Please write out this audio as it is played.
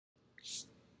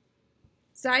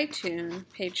Zeitoun,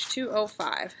 page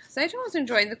 205. Zeitoun was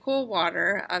enjoying the cool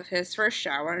water of his first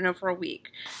shower in over a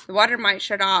week. The water might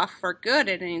shut off for good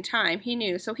at any time, he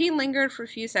knew, so he lingered for a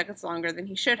few seconds longer than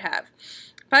he should have.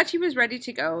 But he was ready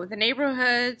to go. The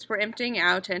neighborhoods were emptying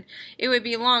out, and it would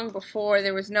be long before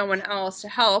there was no one else to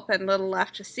help and little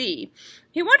left to see.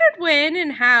 He wondered when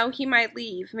and how he might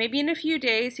leave. Maybe in a few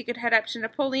days he could head up to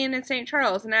Napoleon and St.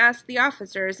 Charles and ask the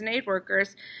officers and aid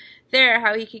workers there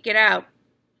how he could get out.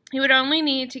 He would only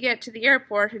need to get to the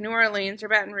airport in New Orleans or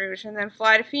Baton Rouge and then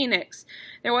fly to Phoenix.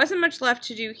 There wasn't much left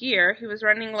to do here. He was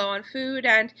running low on food,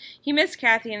 and he missed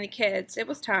Kathy and the kids. It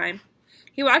was time.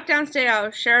 He walked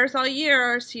downstairs. "Shares all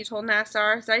yours," he told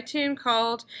Nassar. Zeitoun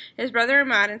called his brother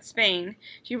Ahmad in Spain.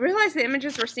 "Do you realize the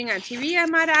images we're seeing on TV?"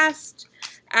 Ahmad asked.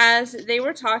 As they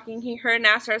were talking, he heard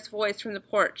Nassar's voice from the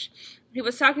porch. He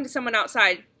was talking to someone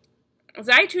outside.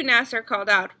 "Zeitoun," Nassar called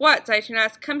out. "What?" Zeitoun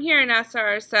asked. "Come here,"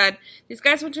 Nassar said. "These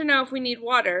guys want to know if we need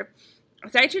water."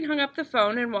 Zeitoun hung up the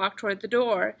phone and walked toward the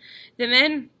door. The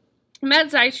men met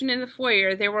Zeitoun in the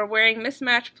foyer. They were wearing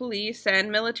mismatched police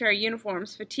and military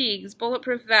uniforms, fatigues,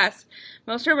 bulletproof vests.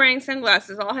 Most were wearing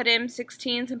sunglasses. All had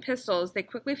M16s and pistols. They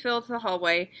quickly filled the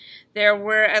hallway. There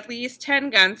were at least 10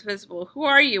 guns visible. "Who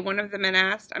are you?" one of the men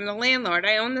asked. "I'm the landlord.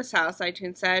 I own this house,"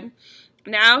 Zeitoun said.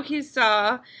 Now he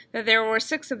saw that there were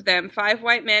 6 of them, 5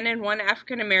 white men and 1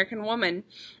 African-American woman.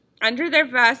 Under their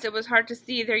vests, it was hard to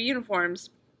see their uniforms.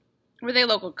 Were they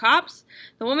local cops?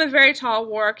 The woman, very tall,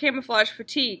 wore camouflage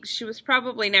fatigues. She was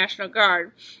probably National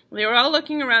Guard. They were all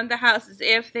looking around the house as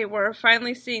if they were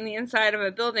finally seeing the inside of a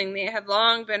building they had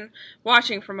long been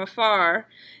watching from afar.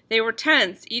 They were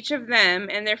tense, each of them,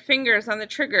 and their fingers on the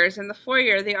triggers. In the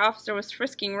foyer, the officer was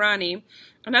frisking Ronnie.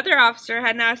 Another officer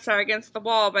had Nassar against the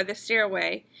wall by the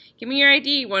stairway. "Give me your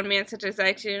ID," one man said to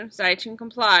Zeitoun. Zeitoun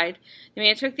complied. The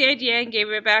man took the ID and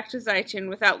gave it back to Zeitoun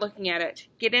without looking at it.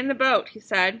 "Get in the boat," he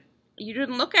said. "You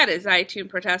didn't look at it," Zeitoun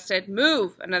protested.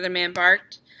 "Move," another man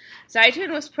barked.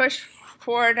 Zeitoun was pushed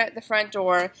toward the front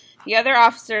door. The other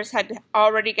officers had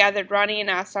already gathered Ronnie and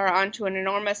Nassar onto an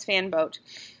enormous fan boat.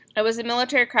 It was a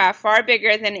military craft, far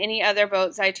bigger than any other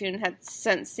boat Zeitoun had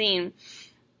since seen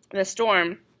the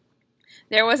storm.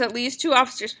 There was at least 2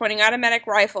 officers pointing automatic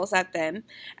rifles at them.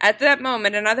 At that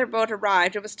moment, another boat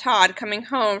arrived. It was Todd, coming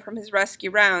home from his rescue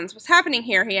rounds. "What's happening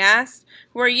here?" he asked.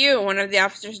 "Who are you?" one of the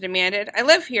officers demanded. "I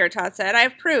live here," Todd said. "I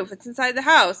have proof. It's inside the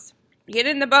house." "Get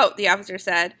in the boat," the officer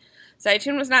said.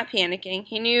 Zeitoun was not panicking.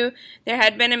 He knew there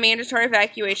had been a mandatory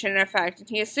evacuation in effect, and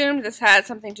he assumed this had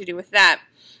something to do with that.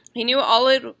 He knew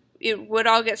it would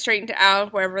all get straightened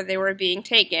out wherever they were being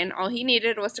taken. All he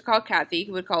needed was to call Kathy,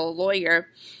 who would call a lawyer.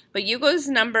 But Hugo's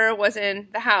number was in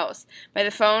the house, by the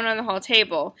phone on the hall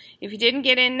table. If he didn't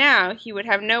get in now, he would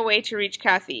have no way to reach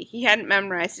Kathy. He hadn't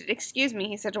memorized it. "Excuse me,"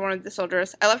 he said to one of the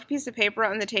soldiers. "I left a piece of paper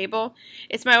on the table.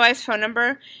 It's my wife's phone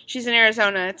number. She's in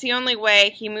Arizona. It's the only way."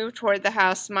 He moved toward the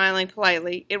house, smiling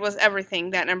politely. It was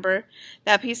everything, that number.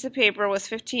 That piece of paper was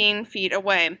 15 feet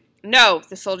away. "No!"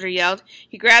 the soldier yelled.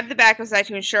 He grabbed the back of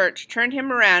Zeitoun's shirt, turned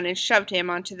him around, and shoved him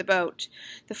onto the boat.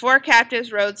 The 4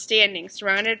 captives rode standing,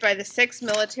 surrounded by the 6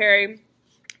 military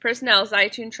personnel.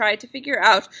 Zeitoun tried to figure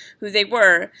out who they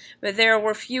were, but there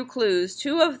were few clues.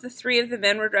 2 of the 3 of the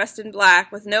men were dressed in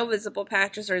black, with no visible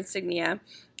patches or insignia.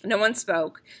 No one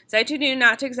spoke. Zeitoun knew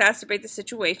not to exacerbate the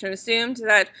situation, and assumed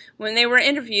that when they were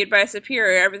interviewed by a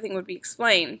superior, everything would be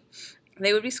explained.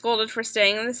 They would be scolded for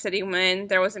staying in the city when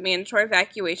there was a mandatory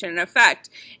evacuation in effect,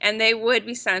 and they would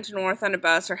be sent north on a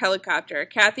bus or helicopter.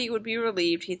 Kathy would be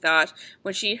relieved, he thought,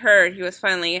 when she heard he was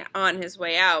finally on his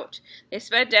way out. They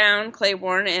sped down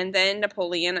Claiborne and then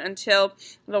Napoleon until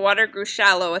the water grew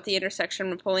shallow at the intersection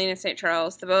of Napoleon and St.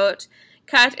 Charles. The boat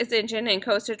cut its engine and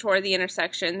coasted toward the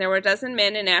intersection. There were a dozen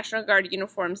men in National Guard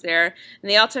uniforms there, and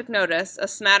they all took notice. A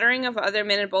smattering of other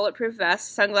men in bulletproof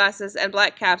vests, sunglasses, and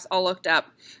black caps all looked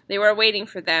up. They were waiting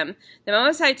for them. The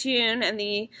moment Zeitoun and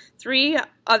the 3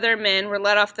 other men were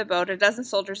let off the boat, a dozen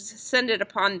soldiers descended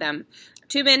upon them.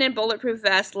 2 men in bulletproof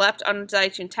vests leapt on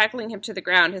Zeitoun, tackling him to the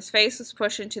ground. His face was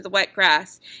pushed into the wet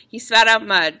grass. He spat out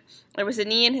mud. There was a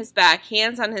knee in his back,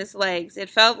 hands on his legs. It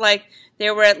felt like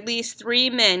there were at least 3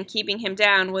 men keeping him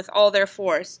down with all their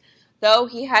force. Though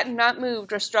he had not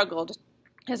moved or struggled,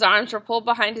 his arms were pulled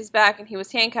behind his back, and he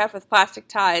was handcuffed with plastic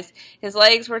ties. His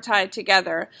legs were tied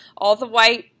together. All the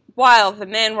while the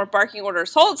men were barking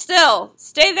orders. "Hold still!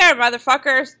 Stay there,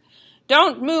 motherfuckers!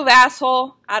 Don't move,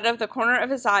 asshole!" Out of the corner of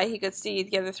his eye, he could see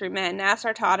the other 3 men,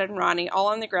 Nassar, Todd, and Ronnie, all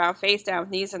on the ground, face down,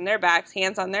 with knees on their backs,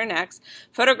 hands on their necks.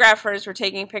 Photographers were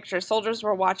taking pictures. Soldiers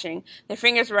were watching, their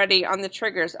fingers ready on the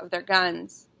triggers of their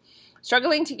guns.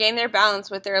 Struggling to gain their balance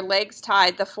with their legs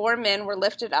tied, the 4 men were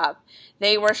lifted up.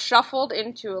 They were shuffled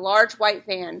into a large white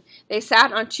van. They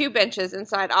sat on 2 benches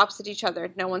inside opposite each other.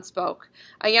 No one spoke.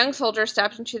 A young soldier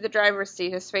stepped into the driver's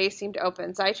seat. His face seemed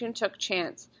open. Zeitoun took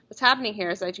chance. "What's happening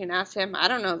here?" Zeitoun asked him. "I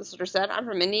don't know," the soldier said. "I'm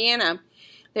from Indiana."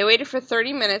 They waited for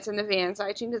 30 minutes in the van.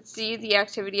 Zeitoun could see the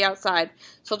activity outside.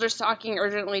 Soldiers talking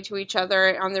urgently to each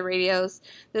other on the radios.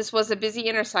 This was a busy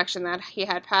intersection that he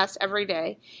had passed every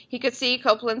day. He could see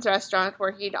Copeland's restaurant,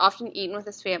 where he'd often eaten with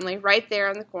his family, right there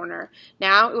on the corner.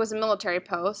 Now it was a military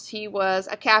post. He was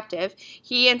a captive.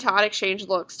 He and Todd exchanged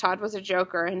looks. Todd was a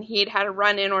joker, and he'd had a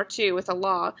run-in or two with the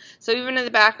law. So even in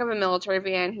the back of a military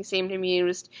van, he seemed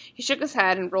amused. He shook his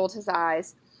head and rolled his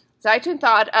eyes. Zeitoun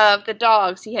thought of the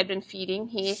dogs he had been feeding.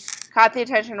 He caught the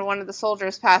attention of one of the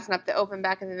soldiers passing up the open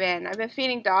back of the van. "I've been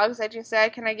feeding dogs," Zeitoun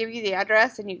said. "Can I give you the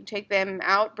address, and you can take them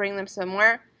out, bring them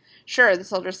somewhere?" "Sure," the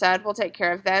soldier said. "We'll take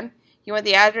care of them." "You want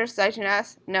the address?" Zeitoun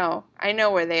asked. "No, I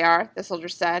know where they are," the soldier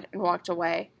said, and walked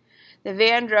away. The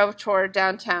van drove toward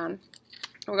downtown.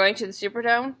 "We're going to the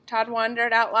Superdome?" Todd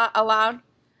wondered aloud.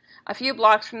 A few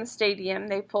blocks from the stadium,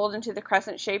 they pulled into the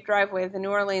crescent-shaped driveway of the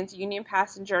New Orleans Union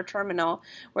Passenger Terminal,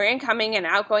 where incoming and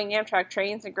outgoing Amtrak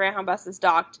trains and Greyhound buses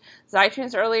docked.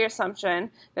 Zeitoun's earlier assumption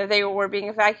that they were being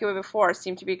evacuated before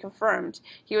seemed to be confirmed.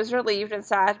 He was relieved and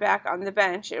sat back on the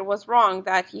bench. It was wrong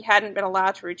that he hadn't been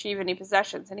allowed to retrieve any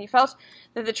possessions, and he felt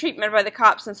that the treatment by the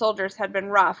cops and soldiers had been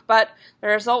rough, but the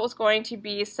result was going to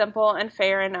be simple and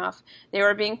fair enough. They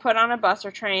were being put on a bus or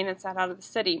train and sent out of the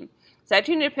city.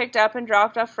 Zeitoun had picked up and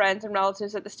dropped off friends and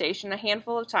relatives at the station a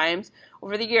handful of times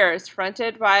over the years,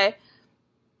 fronted by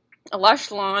a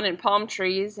lush lawn and palm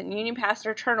trees, and Union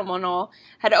Passenger Terminal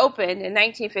had opened in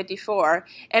 1954,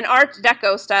 an Art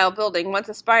Deco-style building once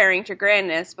aspiring to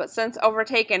grandness, but since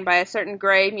overtaken by a certain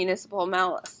gray municipal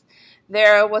malice.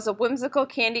 There was a whimsical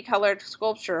candy-colored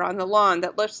sculpture on the lawn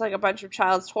that looked like a bunch of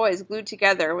child's toys glued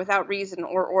together without reason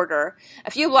or order.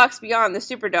 A few blocks beyond, the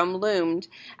Superdome loomed.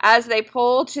 As they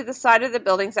pulled to the side of the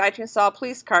building, Zeitoun saw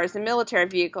police cars and military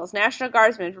vehicles. National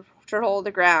Guardsmen patrolled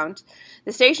the ground.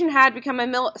 The station had become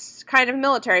a kind of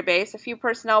military base. A few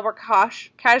personnel were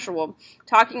casual,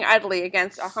 talking idly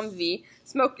against a Humvee,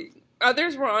 smoking.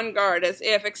 Others were on guard, as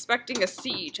if expecting a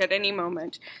siege at any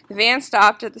moment. The van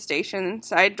stopped at the station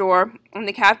side door, and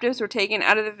the captives were taken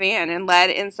out of the van and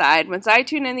led inside. When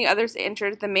Zeitoun and the others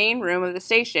entered the main room of the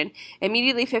station,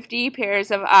 immediately 50 pairs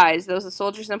of eyes, those of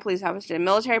soldiers and police officers and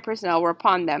military personnel, were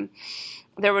upon them.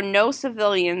 There were no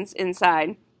civilians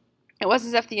inside. It was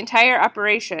as if the entire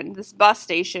operation, this bus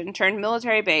station turned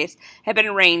military base, had been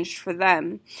arranged for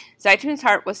them. Zeitoun's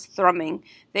heart was thrumming.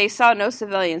 They saw no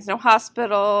civilians, no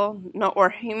hospital, or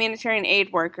humanitarian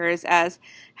aid workers, as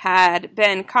had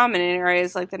been common in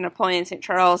areas like the Napoleon St.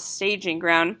 Charles staging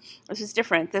ground. This was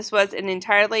different. This was an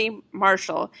entirely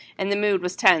martial, and the mood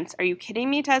was tense. "Are you kidding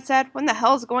me?" Ted said. "What in the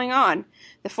hell is going on?"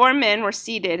 The 4 men were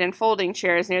seated in folding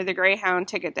chairs near the Greyhound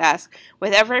ticket desk.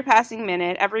 With every passing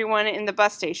minute, everyone in the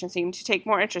bus station seemed to take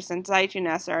more interest in Zeitoun,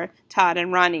 Nasser, Todd,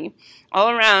 and Ronnie. All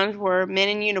around were men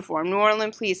in uniform, New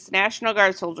Orleans police, National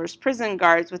Guard soldiers, prison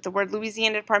guards with the word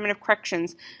Louisiana Department of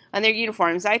Corrections on their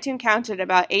uniforms. Zeitoun counted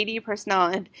about 80 personnel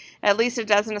and at least a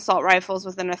dozen assault rifles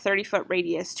within a 30-foot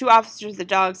radius. 2 officers of the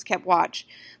dogs kept watch,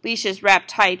 leashes wrapped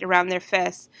tight around their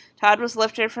fists. Todd was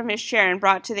lifted from his chair and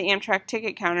brought to the Amtrak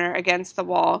ticket counter against the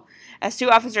wall. As 2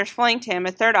 officers flanked him,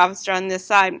 a 3rd officer on this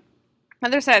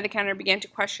other side of the counter began to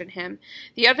question him.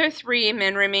 The other 3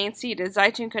 men remained seated.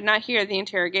 Zeitoun could not hear the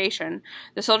interrogation.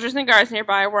 The soldiers and guards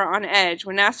nearby were on edge.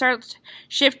 When Nasser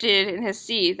shifted in his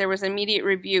seat, there was immediate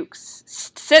rebuke.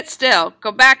 "Sit still.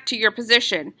 Go back to your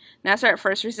position." Nasser at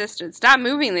first resisted. "Stop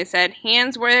moving," they said.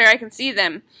 "Hands where I can see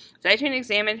them." Zeitoun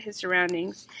examined his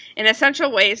surroundings. In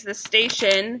essential ways, the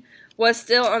station was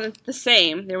still on the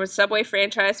same. There was subway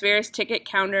franchise, various ticket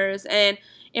counters, and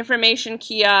information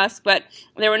kiosk, but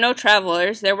there were no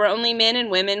travelers. There were only men and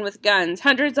women with guns,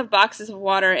 hundreds of boxes of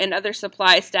water and other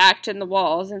supplies stacked in the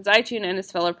walls, and Zeitoun and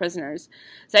his fellow prisoners.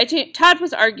 Todd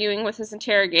was arguing with his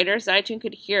interrogator. Zeitoun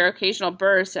could hear occasional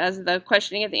bursts as the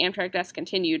questioning at the Amtrak desk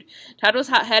continued. Todd was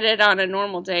hot-headed on a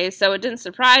normal day, so it didn't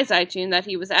surprise Zeitoun that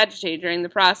he was agitated during the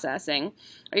processing.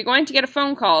 "Are you going to get a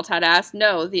phone call?" Todd asked.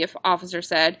 "No," the officer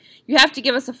said. "You have to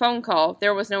give us a phone call."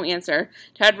 There was no answer.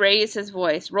 Todd raised his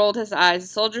voice, rolled his eyes.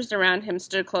 The soldiers around him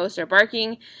stood closer,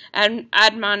 barking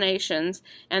admonitions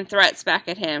and threats back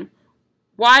at him.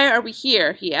 "Why are we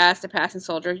here?" he asked a passing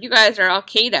soldier. "You guys are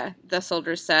Al-Qaeda," the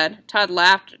soldier said. Todd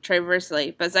laughed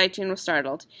traversely, but Zeitoun was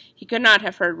startled. He could not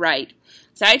have heard right.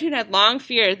 Zeitoun had long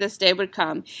feared this day would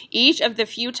come. Each of the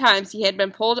few times he had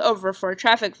been pulled over for a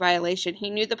traffic violation, he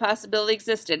knew the possibility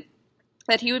existed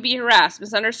that he would be harassed,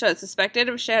 misunderstood, suspected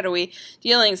of shadowy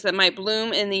dealings that might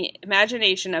bloom in the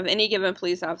imagination of any given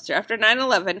police officer. After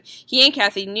 9/11, he and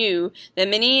Kathy knew that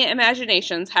many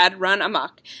imaginations had run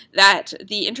amok, that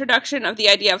the introduction of the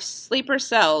idea of sleeper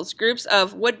cells, groups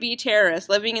of would-be terrorists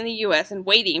living in the U.S. and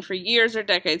waiting for years or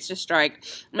decades to strike,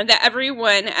 meant that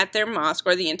everyone at their mosque,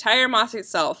 or the entire mosque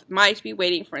itself, might be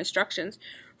waiting for instructions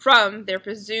from their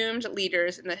presumed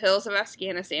leaders in the hills of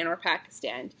Afghanistan or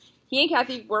Pakistan. He and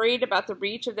Kathy worried about the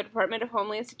reach of the Department of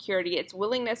Homeland Security, its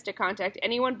willingness to contact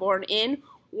anyone born in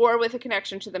or with a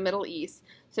connection to the Middle East.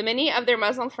 So many of their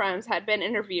Muslim friends had been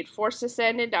interviewed, forced to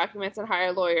send in documents and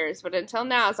hire lawyers, but until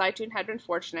now, Zeitoun had been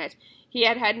fortunate. He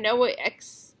had had no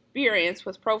experience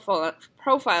with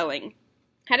profiling,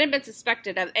 hadn't been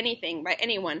suspected of anything by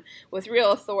anyone with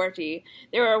real authority.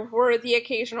 There were the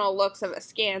occasional looks of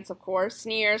askance, of course,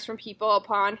 sneers from people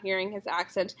upon hearing his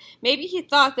accent. Maybe he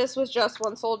thought this was just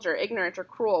one soldier, ignorant or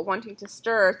cruel, wanting to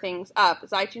stir things up.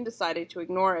 Zeitoun decided to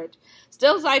ignore it.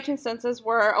 Still, Zeitoun's senses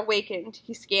were awakened.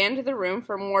 He scanned the room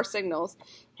for more signals.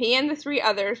 He and the 3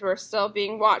 others were still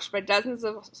being watched by dozens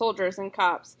of soldiers and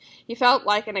cops. He felt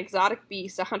like an exotic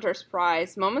beast, a hunter's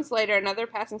prize. Moments later, another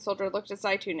passing soldier looked at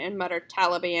Zeitoun and muttered,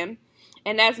 "Taliban."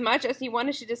 And as much as he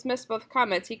wanted to dismiss both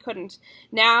comments, he couldn't.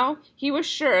 Now he was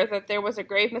sure that there was a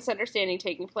grave misunderstanding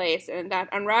taking place, and that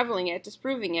unraveling it,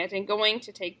 disproving it, and going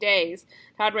to take days.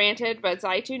 Todd ranted, but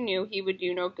Zeitoun knew he would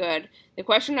do no good. The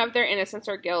question of their innocence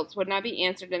or guilt would not be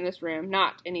answered in this room,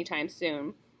 not any time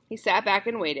soon. He sat back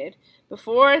and waited.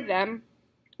 Before them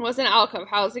was an alcove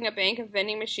housing a bank of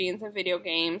vending machines and video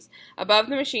games. Above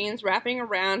the machines, wrapping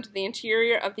around the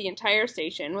interior of the entire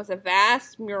station, was a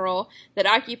vast mural that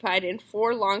occupied in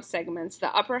 4 long segments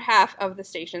the upper half of the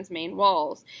station's main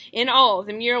walls. In all,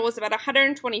 the mural was about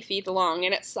 120 feet long,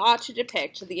 and it sought to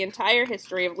depict the entire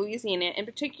history of Louisiana in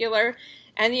particular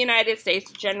and the United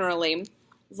States generally.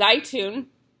 Zeitoun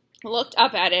looked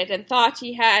up at it and thought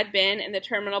he had been in the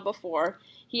terminal before.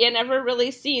 He had never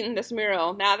really seen this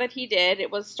mural. Now that he did,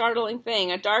 it was a startling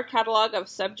thing, a dark catalogue of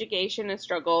subjugation and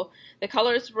struggle. The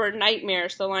colors were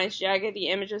nightmarish, the lines jagged, the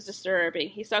images disturbing.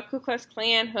 He saw Ku Klux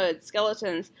Klan hoods,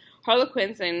 skeletons,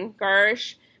 harlequins in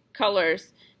garish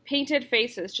colors, painted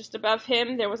faces. Just above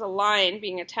him there was a lion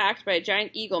being attacked by a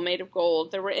giant eagle made of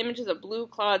gold. There were images of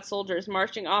blue-clad soldiers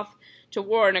marching off to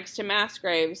war next to mass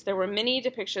graves. There were many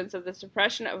depictions of the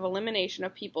suppression of elimination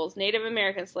of peoples, Native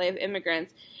American slave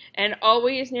immigrants, and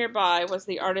always nearby was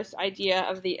the artist's idea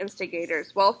of the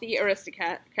instigators, wealthy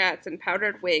aristocrats in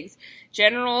powdered wigs,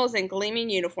 generals in gleaming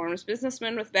uniforms,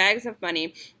 businessmen with bags of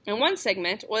money. In one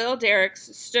segment, oil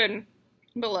derricks stood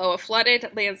below a flooded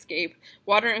landscape,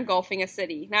 water engulfing a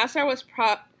city. Nassar was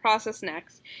processed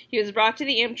next. He was brought to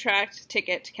the Amtrak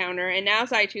ticket counter, and now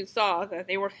Zeitoun saw that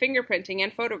they were fingerprinting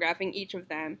and photographing each of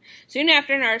them. Soon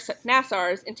after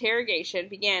Nassar's interrogation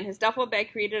began, his duffel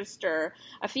bag created a stir.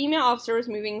 A female officer was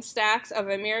moving stacks of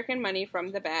American money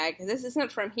from the bag. "This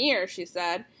isn't from here," she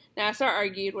said. Nassar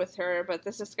argued with her, but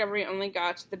this discovery only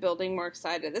got the building more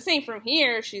excited. "This ain't from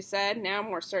here," she said, now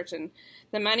more certain.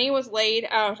 The money was laid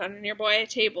out on a nearby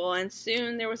table, and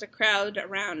soon there was a crowd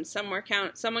around. Someone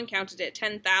counted it,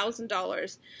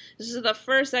 $10,000. This was the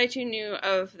first Zeitoun knew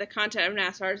of the content of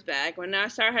Nassar's bag. When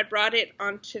Nassar had brought it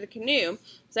onto the canoe,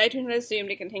 Zeitoun had assumed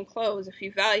it contained clothes, a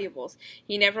few valuables.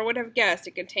 He never would have guessed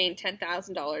it contained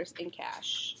 $10,000 in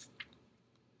cash.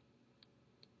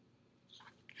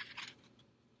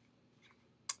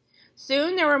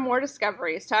 Soon there were more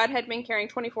discoveries. Todd had been carrying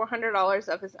 $2,400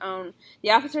 of his own.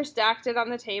 The officer stacked it on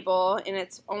the table in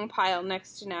its own pile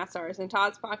next to Nassar's. In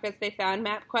Todd's pockets they found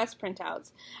MapQuest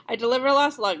printouts. "I deliver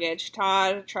lost luggage,"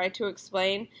 Todd tried to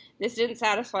explain. This didn't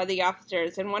satisfy the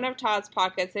officers. In one of Todd's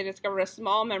pockets they discovered a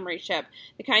small memory chip,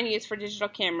 the kind used for digital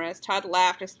cameras. Todd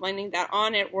laughed, explaining that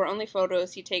on it were only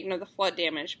photos he'd taken of the flood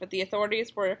damage, but the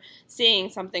authorities were seeing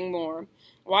something more.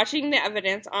 Watching the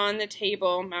evidence on the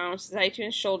table mount,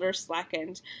 Zeitoun's shoulders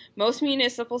slackened. Most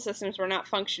municipal systems were not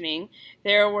functioning.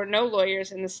 There were no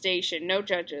lawyers in the station, no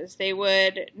judges. They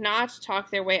would not talk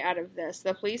their way out of this.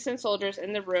 The police and soldiers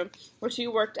in the room were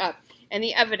too worked up, and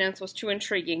the evidence was too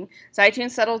intriguing. Zeitoun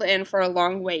settled in for a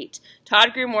long wait.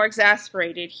 Todd grew more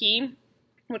exasperated. He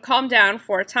would calm down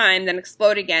for a time, then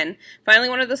explode again. Finally,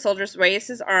 one of the soldiers raised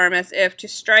his arm as if to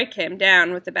strike him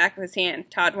down with the back of his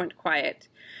hand. Todd went quiet.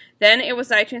 Then it was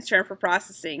Zeitoun's turn for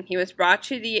processing. He was brought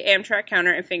to the Amtrak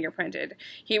counter and fingerprinted.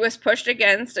 He was pushed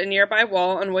against a nearby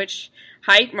wall on which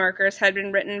height markers had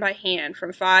been written by hand,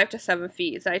 from 5 to 7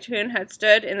 feet. Zeitoun had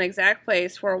stood in the exact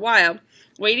place for a while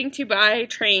waiting to buy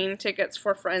train tickets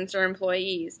for friends or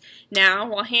employees. Now,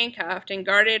 while handcuffed and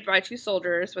guarded by 2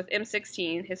 soldiers with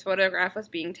M16, his photograph was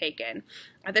being taken.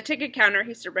 At the ticket counter,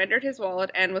 he surrendered his wallet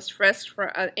and was frisked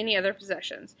for any other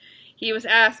possessions. He was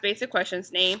asked basic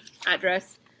questions: name,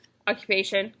 address,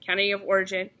 occupation, county of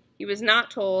origin. He was not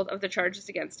told of the charges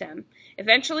against him.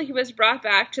 Eventually, he was brought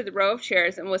back to the row of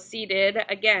chairs and was seated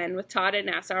again with Todd and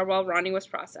Nassar while Ronnie was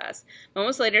processed.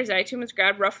 Moments later, Zeitoun was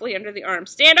grabbed roughly under the arm.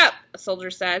 "Stand up!" a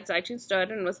soldier said. Zeitoun stood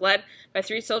and was led by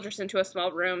 3 soldiers into a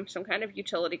small room, some kind of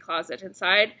utility closet.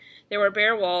 Inside, there were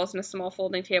bare walls and a small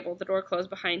folding table. The door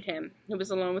closed behind him. He was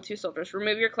alone with 2 soldiers.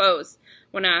 "Remove your clothes."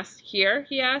 When asked, "Here?"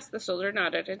 he asked. The soldier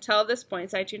nodded. Until this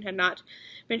point, Zeitoun had not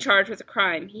been charged with a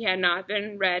crime. He had not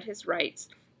been read his rights.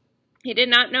 He did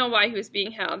not know why he was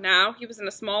being held. Now he was in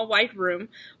a small white room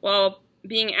while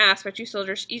being asked by 2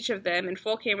 soldiers, each of them in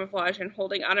full camouflage and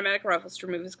holding automatic rifles, to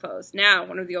remove his clothes. "Now,"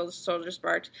 one of the oldest soldiers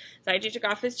barked. Zeitoun took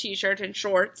off his T-shirt and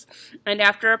shorts, and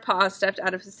after a pause stepped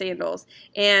out of his sandals.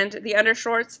 "And the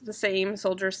undershorts?" the same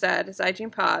soldier said.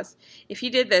 Zeitoun paused. If he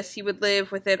did this, he would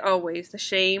live with it always. The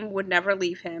shame would never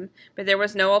leave him, but there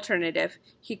was no alternative.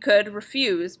 He could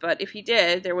refuse, but if he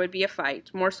did, there would be a fight.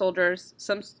 More soldiers,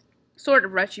 some sort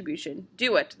of retribution.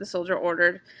 "Do it," the soldier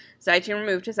ordered. Zeitoun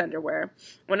removed his underwear.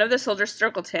 One of the soldiers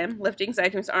circled him, lifting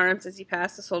Zeitoun's arms as he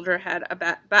passed. The soldier had a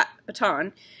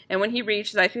baton, and when he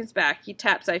reached Zeitoun's back, he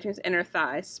tapped Zeitoun's inner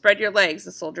thighs. "Spread your legs,"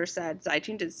 the soldier said.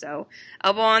 Zeitoun did so.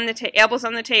 Elbows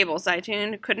on the table.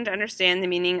 Zeitoun couldn't understand the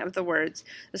meaning of the words.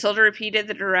 The soldier repeated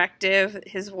the directive,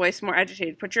 his voice more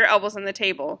agitated. "Put your elbows on the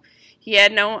table." He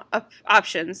had no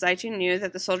options. Zeitoun knew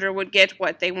that the soldier would get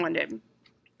what they wanted.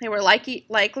 They were likely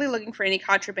looking for any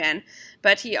contraband,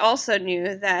 but he also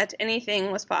knew that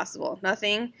anything was possible.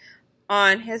 Nothing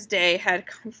on his day had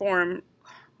conformed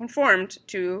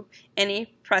to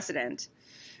any precedent.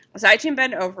 Zeitoun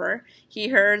bent over. He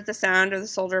heard the sound of the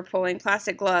soldier pulling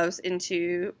plastic gloves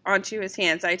onto his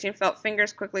hands. Zeitoun felt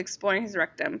fingers quickly exploring his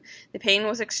rectum. The pain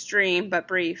was extreme, but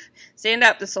brief. "Stand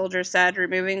up," the soldier said,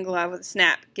 removing the glove with a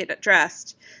snap. "Get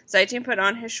dressed." Zeitoun put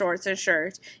on his shorts and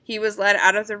shirt. He was led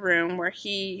out of the room where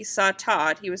he saw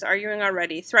Todd. He was arguing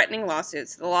already, threatening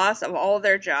lawsuits, the loss of all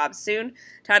their jobs. Soon,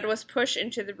 Todd was pushed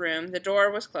into the room. The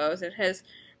door was closed, and his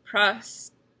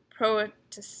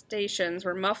protestations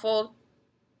were muffled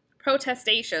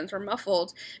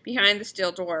behind the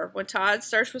steel door. When Todd's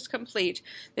search was complete,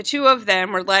 the 2 of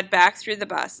them were led back through the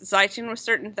bus. Zeitoun was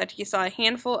certain that he saw a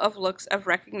handful of looks of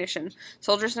recognition,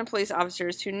 soldiers and police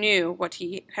officers who knew what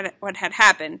had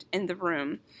happened in the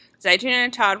room. Zeitoun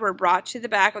and Todd were brought to the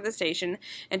back of the station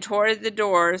and toward the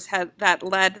doors that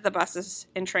led the buses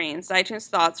and trains. Zeitoun's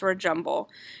thoughts were a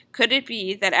jumble. Could it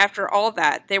be that after all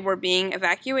that, they were being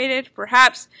evacuated?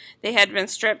 Perhaps they had been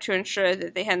stripped to ensure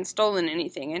that they hadn't stolen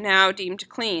anything, and now, deemed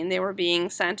clean, they were being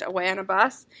sent away on a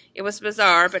bus? It was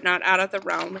bizarre, but not out of the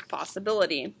realm of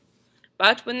possibility.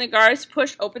 But when the guards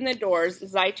pushed open the doors,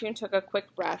 Zeitoun took a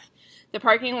quick breath. The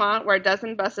parking lot, where a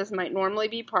dozen buses might normally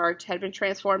be parked, had been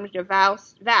transformed into a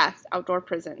vast outdoor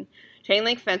prison.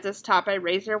 Chain-link fences topped by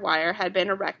razor wire had been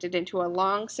erected into a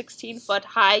long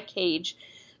 16-foot-high cage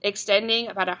extending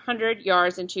about 100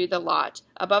 yards into the lot.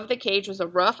 Above the cage was a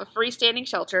roof, a freestanding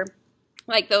shelter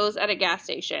like those at a gas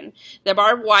station. The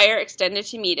barbed wire extended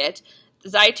to meet it.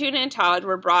 Zeitoun and Todd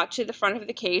were brought to the front of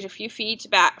the cage a few feet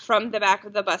back from the back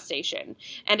of the bus station,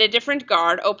 and a different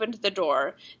guard opened the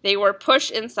door. They were pushed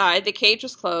inside. The cage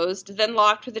was closed, then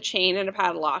locked with a chain and a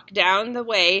padlock. Down the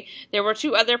way, there were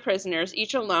 2 other prisoners,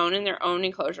 each alone in their own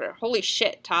enclosure. "Holy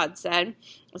shit," Todd said.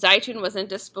 Zeitoun was in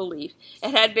disbelief.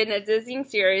 It had been a dizzying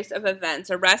series of events: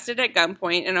 arrested at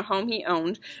gunpoint in a home he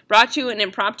owned, brought to an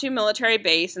impromptu military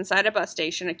base inside a bus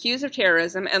station, accused of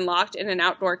terrorism, and locked in an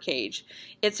outdoor cage.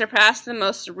 It surpassed the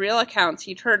most surreal accounts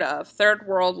he'd heard of, third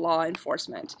world law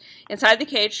enforcement. Inside the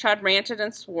cage, Todd ranted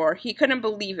and swore. He couldn't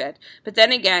believe it, but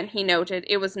then again, he noted,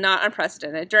 it was not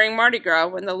unprecedented. During Mardi Gras,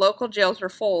 when the local jails were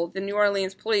full, the New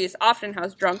Orleans police often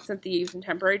housed drunks and thieves in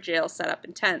temporary jails set up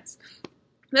in tents.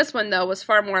 This one, though, was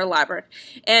far more elaborate,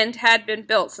 and had been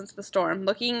built since the storm.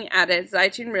 Looking at it,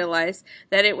 Zeitoun realized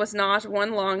that it was not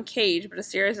one long cage, but a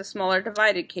series of smaller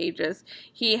divided cages.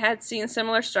 He had seen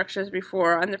similar structures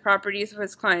before on the properties of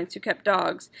his clients who kept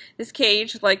dogs. This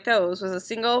cage, like those, was a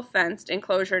single fenced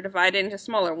enclosure divided into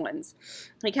smaller ones.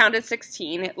 He counted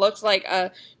 16. It looked like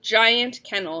a giant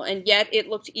kennel, and yet it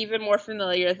looked even more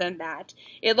familiar than that.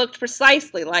 It looked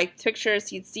precisely like pictures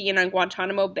he'd seen on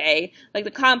Guantanamo Bay, like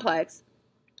the complex.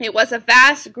 It was a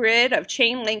vast grid of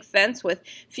chain-link fence with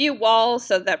few walls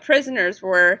so that prisoners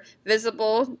were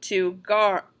visible to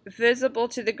visible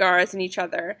to the guards and each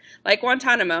other. Like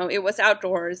Guantanamo, it was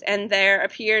outdoors, and there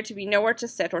appeared to be nowhere to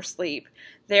sit or sleep.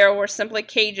 There were simply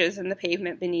cages in the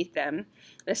pavement beneath them.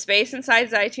 The space inside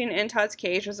Zeitoun and Todd's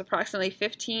cage was approximately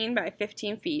 15 by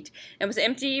 15 feet, and was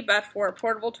empty but for a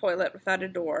portable toilet without a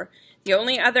door. The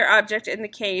only other object in the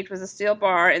cage was a steel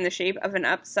bar in the shape of an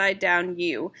upside-down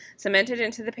U, cemented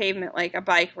into the pavement like a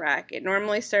bike rack. It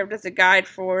normally served as a guide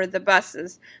for the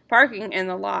buses parking in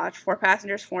the lot for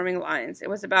passengers forming lines. It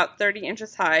was about 30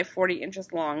 inches high, 40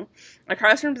 inches long.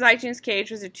 Across from Zeitoun's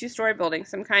cage was a two-story building,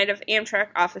 some kind of Amtrak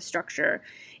office structure.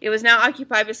 It was now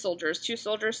occupied by soldiers. Two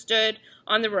soldiers stood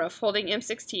on the roof, holding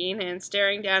M16 and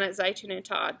staring down at Zeitoun and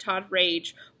Todd. Todd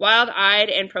raged, wild-eyed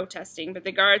and protesting, but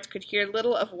the guards could hear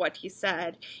little of what he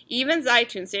said. Even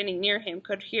Zeitoun, standing near him,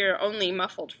 could hear only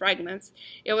muffled fragments.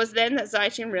 It was then that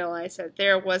Zeitoun realized that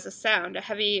there was a sound, a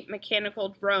heavy mechanical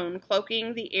drone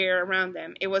cloaking the air around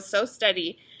them. It was so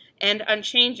steady and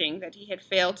unchanging that he had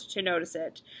failed to notice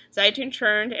it. Zeitoun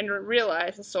turned and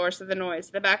realized the source of the noise.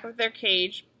 The back of their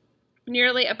cage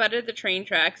nearly abutted the train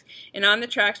tracks, and on the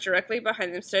tracks directly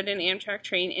behind them stood an Amtrak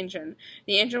train engine.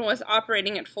 The engine was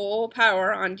operating at full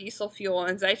power on diesel fuel,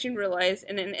 and Zeitoun realized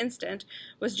in an instant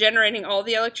was generating all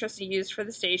the electricity used for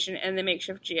the station and the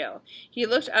makeshift jail. He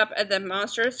looked up at the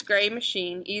monstrous gray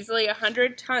machine, easily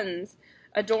 100 tons,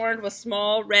 adorned with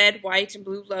small red, white, and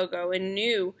blue logo, and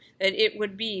knew that it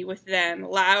would be with them,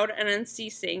 loud and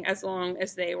unceasing, as long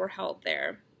as they were held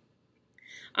there.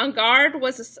 One guard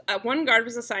was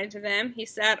assigned to them. He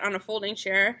sat on a folding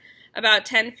chair about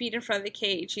 10 feet in front of the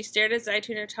cage. He stared at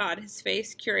Zeitoun and Todd, his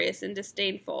face curious and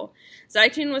disdainful.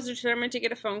 Zeitoun was determined to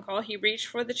get a phone call. He reached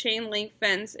for the chain-link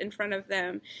fence in front of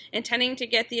them, intending to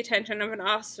get the attention of an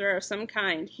officer of some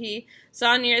kind. He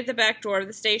saw near the back door of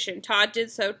the station. Todd did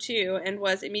so too, and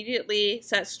was immediately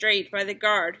set straight by the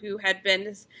guard who had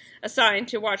been assigned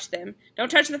to watch them. "Don't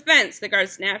touch the fence," the guard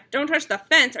snapped. "Don't touch the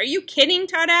fence? Are you kidding?"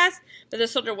 Todd asked. But the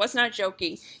soldier was not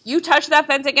joking. "You touch that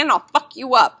fence again, I'll fuck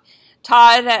you up."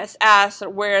 Todd asked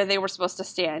where they were supposed to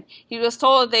stand. He was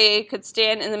told they could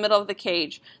stand in the middle of the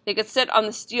cage. They could sit on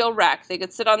the steel rack. They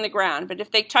could sit on the ground. But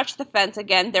if they touched the fence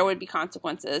again, there would be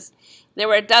consequences. There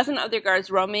were a dozen other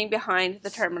guards roaming behind the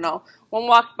terminal. One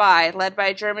walked by, led by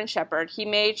a German shepherd. He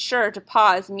made sure to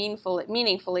pause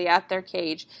meaningfully at their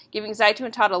cage, giving Zeitoun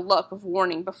and Todd a look of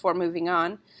warning before moving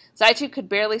on. Zeitoun could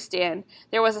barely stand.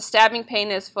 There was a stabbing pain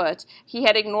in his foot he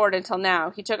had ignored until now.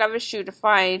 He took off his shoe to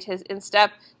find his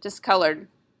instep discolored.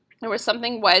 There was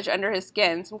something wedged under his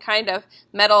skin, some kind of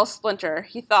metal splinter,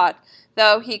 he thought,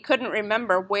 though he couldn't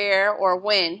remember where or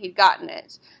when he'd gotten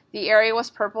it. The area was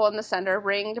purple in the center,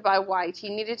 ringed by white. He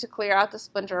needed to clear out the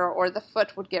splinter or the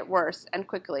foot would get worse, and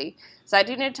quickly.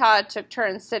 Zeitoun and Todd took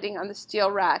turns sitting on the steel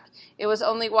rack. It was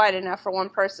only wide enough for one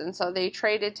person, so they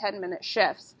traded 10-minute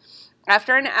shifts.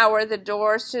 After an hour, the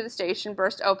doors to the station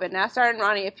burst open. Nassar and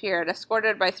Ronnie appeared,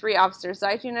 escorted by 3 officers.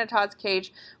 Zeitoun and Todd's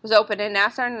cage was open, and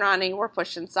Nassar and Ronnie were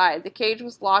pushed inside. The cage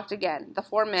was locked again. The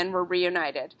 4 men were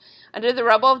reunited. Under the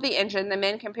rubble of the engine, the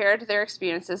men compared their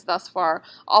experiences thus far.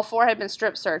 All 4 had been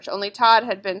strip-searched. Only Todd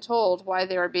had been told why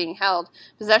they were being held.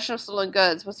 Possession of stolen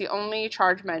goods was the only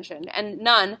charge mentioned, and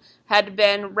none had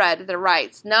been read their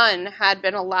rights. None had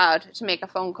been allowed to make a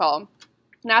phone call.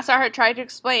 Nassar had tried to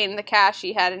explain the cash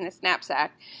he had in his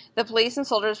knapsack. The police and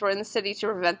soldiers were in the city to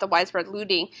prevent the widespread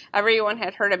looting everyone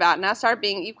had heard about. Nassar,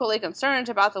 being equally concerned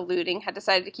about the looting, had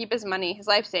decided to keep his money, his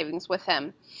life savings, with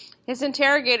him. His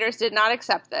interrogators did not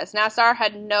accept this. Nassar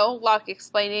had no luck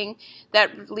explaining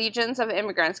that legions of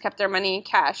immigrants kept their money in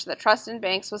cash, that trust in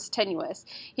banks was tenuous.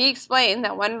 He explained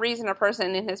that one reason a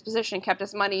person in his position kept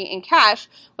his money in cash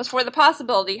was for the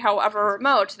possibility, however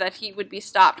remote, that he would be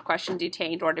stopped, questioned,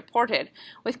 detained, or deported.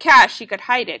 With cash, he could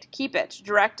hide it, keep it,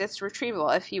 direct its retrieval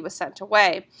if he was sent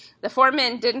away. The 4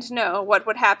 men didn't know what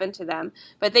would happen to them,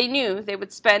 but they knew they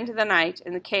would spend the night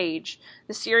in the cage.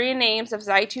 The Syrian names of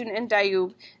Zeitoun and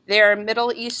Dayoub, their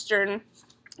Middle Eastern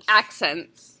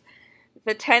accents,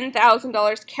 the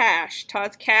 $10,000 cash,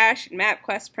 Todd's cash, and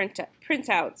MapQuest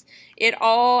printouts. It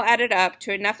all added up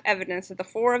to enough evidence that the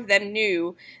 4 of them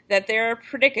knew that their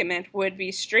predicament would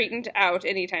be straightened out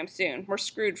anytime soon. "We're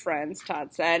screwed, friends,"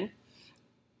 Todd said.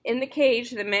 In the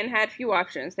cage, the men had few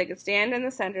options. They could stand in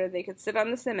the center, they could sit on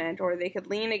the cement, or they could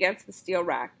lean against the steel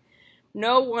rack.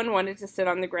 No one wanted to sit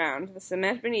on the ground. The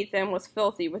cement beneath them was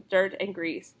filthy with dirt and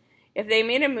grease. If they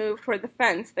made a move toward the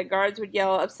fence, the guards would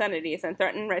yell obscenities and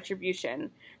threaten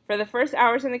retribution. For the first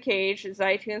hours in the cage,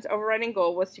 Zeitoun's overriding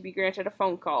goal was to be granted a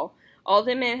phone call. All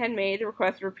the men had made the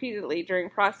request repeatedly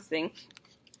during processing,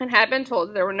 and had been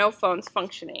told there were no phones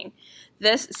functioning.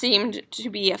 This seemed to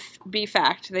be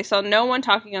fact. They saw no one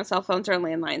talking on cell phones or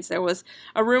landlines. There was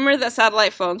a rumor that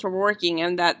satellite phones were working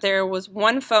and that there was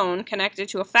one phone connected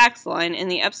to a fax line in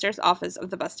the upstairs office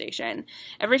of the bus station.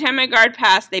 Every time a guard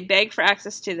passed, they begged for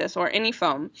access to this or any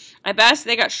phone. At best,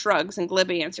 they got shrugs and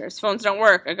glib answers. Phones don't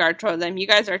work, a guard told them. You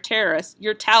guys are terrorists.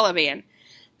 You're Taliban.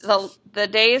 The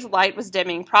day's light was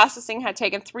dimming. Processing had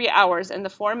taken 3 hours, and the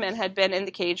 4 men had been in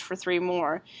the cage for 3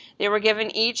 more. They were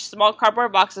given each small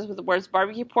cardboard boxes with the words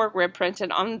barbecue pork rib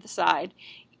printed on the side.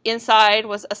 Inside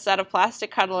was a set of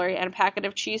plastic cutlery and a packet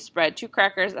of cheese spread, 2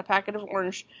 crackers, a packet of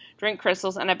orange drink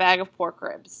crystals, and a bag of pork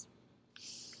ribs.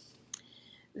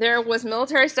 There was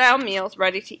military-style meals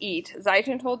ready to eat.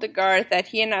 Zeitoun told the guard that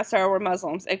he and Nassar were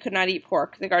Muslims and could not eat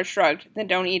pork. The guard shrugged. Then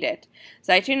don't eat it.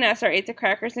 Zeitoun and Nassar ate the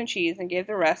crackers and cheese and gave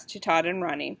the rest to Todd and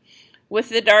Ronnie. With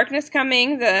the darkness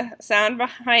coming, the sound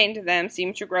behind them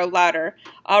seemed to grow louder.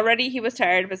 Already he was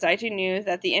tired, but Zeitoun knew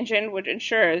that the engine would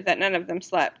ensure that none of them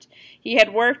slept. He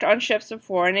had worked on ships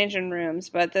before in engine rooms,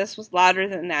 but this was louder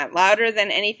than that, louder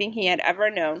than anything he had ever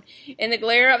known. In the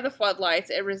glare of the floodlights,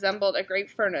 it resembled a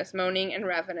great furnace, moaning and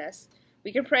ravenous.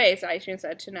 "We can pray," Zeitoun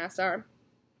said to Nassar.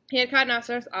 He had caught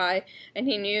Nassar's eye, and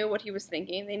he knew what he was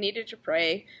thinking. They needed to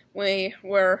pray. We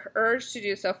were urged to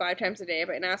do so 5 times a day,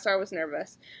 but Nassar was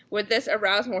nervous. Would this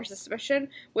arouse more suspicion?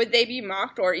 Would they be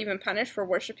mocked or even punished for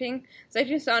worshipping?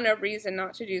 Zeitoun saw no reason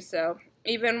not to do so,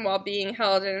 even while being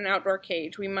held in an outdoor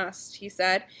cage. "We must," he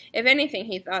said. If anything,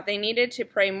 he thought, they needed to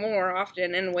pray more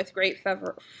often and with great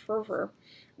fervor.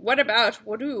 "What about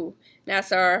wudu?"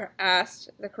 Nassar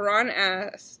asked. The Quran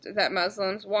asked that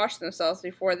Muslims wash themselves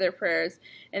before their prayers,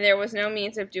 and there was no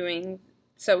means of doing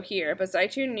so here. But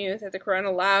Zeitoun knew that the Quran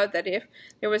allowed that if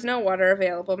there was no water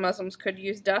available, Muslims could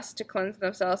use dust to cleanse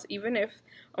themselves, even if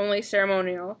only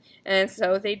ceremonial, and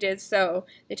so they did so.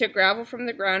 They took gravel from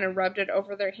the ground and rubbed it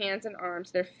over their hands and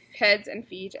arms, their heads and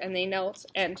feet, and they knelt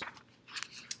and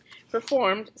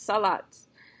performed salat.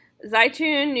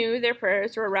 Zeitoun knew their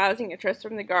prayers were arousing interest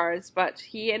from the guards, but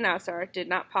he and Nassar did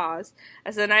not pause.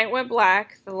 As the night went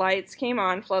black, the lights came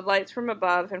on, floodlights from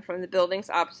above and from the buildings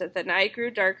opposite. The night grew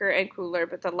darker and cooler,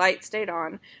 but the light stayed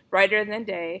on, brighter than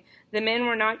day. The men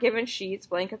were not given sheets,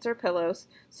 blankets, or pillows.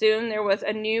 Soon there was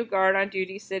a new guard on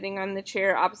duty sitting on the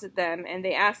chair opposite them, and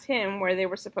they asked him where they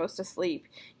were supposed to sleep.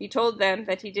 He told them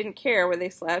that he didn't care where they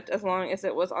slept, as long as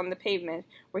it was on the pavement,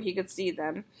 where he could see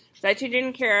them. Zeitoun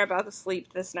didn't care about the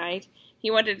sleep this night. He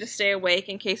wanted to stay awake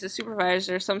in case a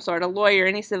supervisor, some sort, a lawyer,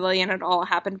 any civilian at all,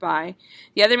 happened by.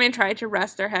 The other men tried to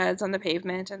rest their heads on the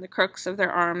pavement and the crooks of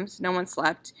their arms. No one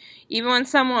slept. Even when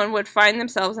someone would find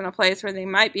themselves in a place where they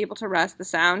might be able to rest, the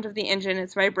sound of the engine,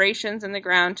 its vibrations in the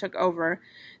ground took over.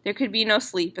 There could be no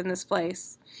sleep in this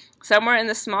place. Somewhere in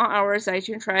the small hours,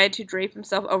 Zeitoun tried to drape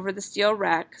himself over the steel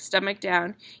rack, stomach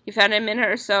down. He found a minute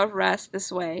or so of rest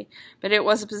this way, but it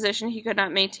was a position he could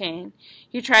not maintain.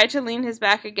 He tried to lean his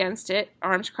back against it,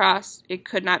 arms crossed. It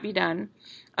could not be done.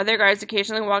 Other guards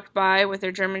occasionally walked by with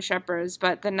their German shepherds,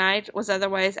 but the night was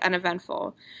otherwise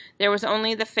uneventful. There was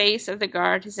only the face of the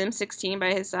guard, his M16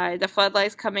 by his side, the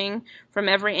floodlights coming from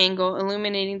every angle,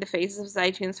 illuminating the faces of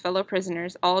Zeitoun's fellow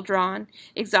prisoners, all drawn,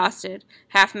 exhausted,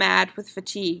 half mad with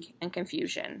fatigue and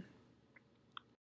confusion.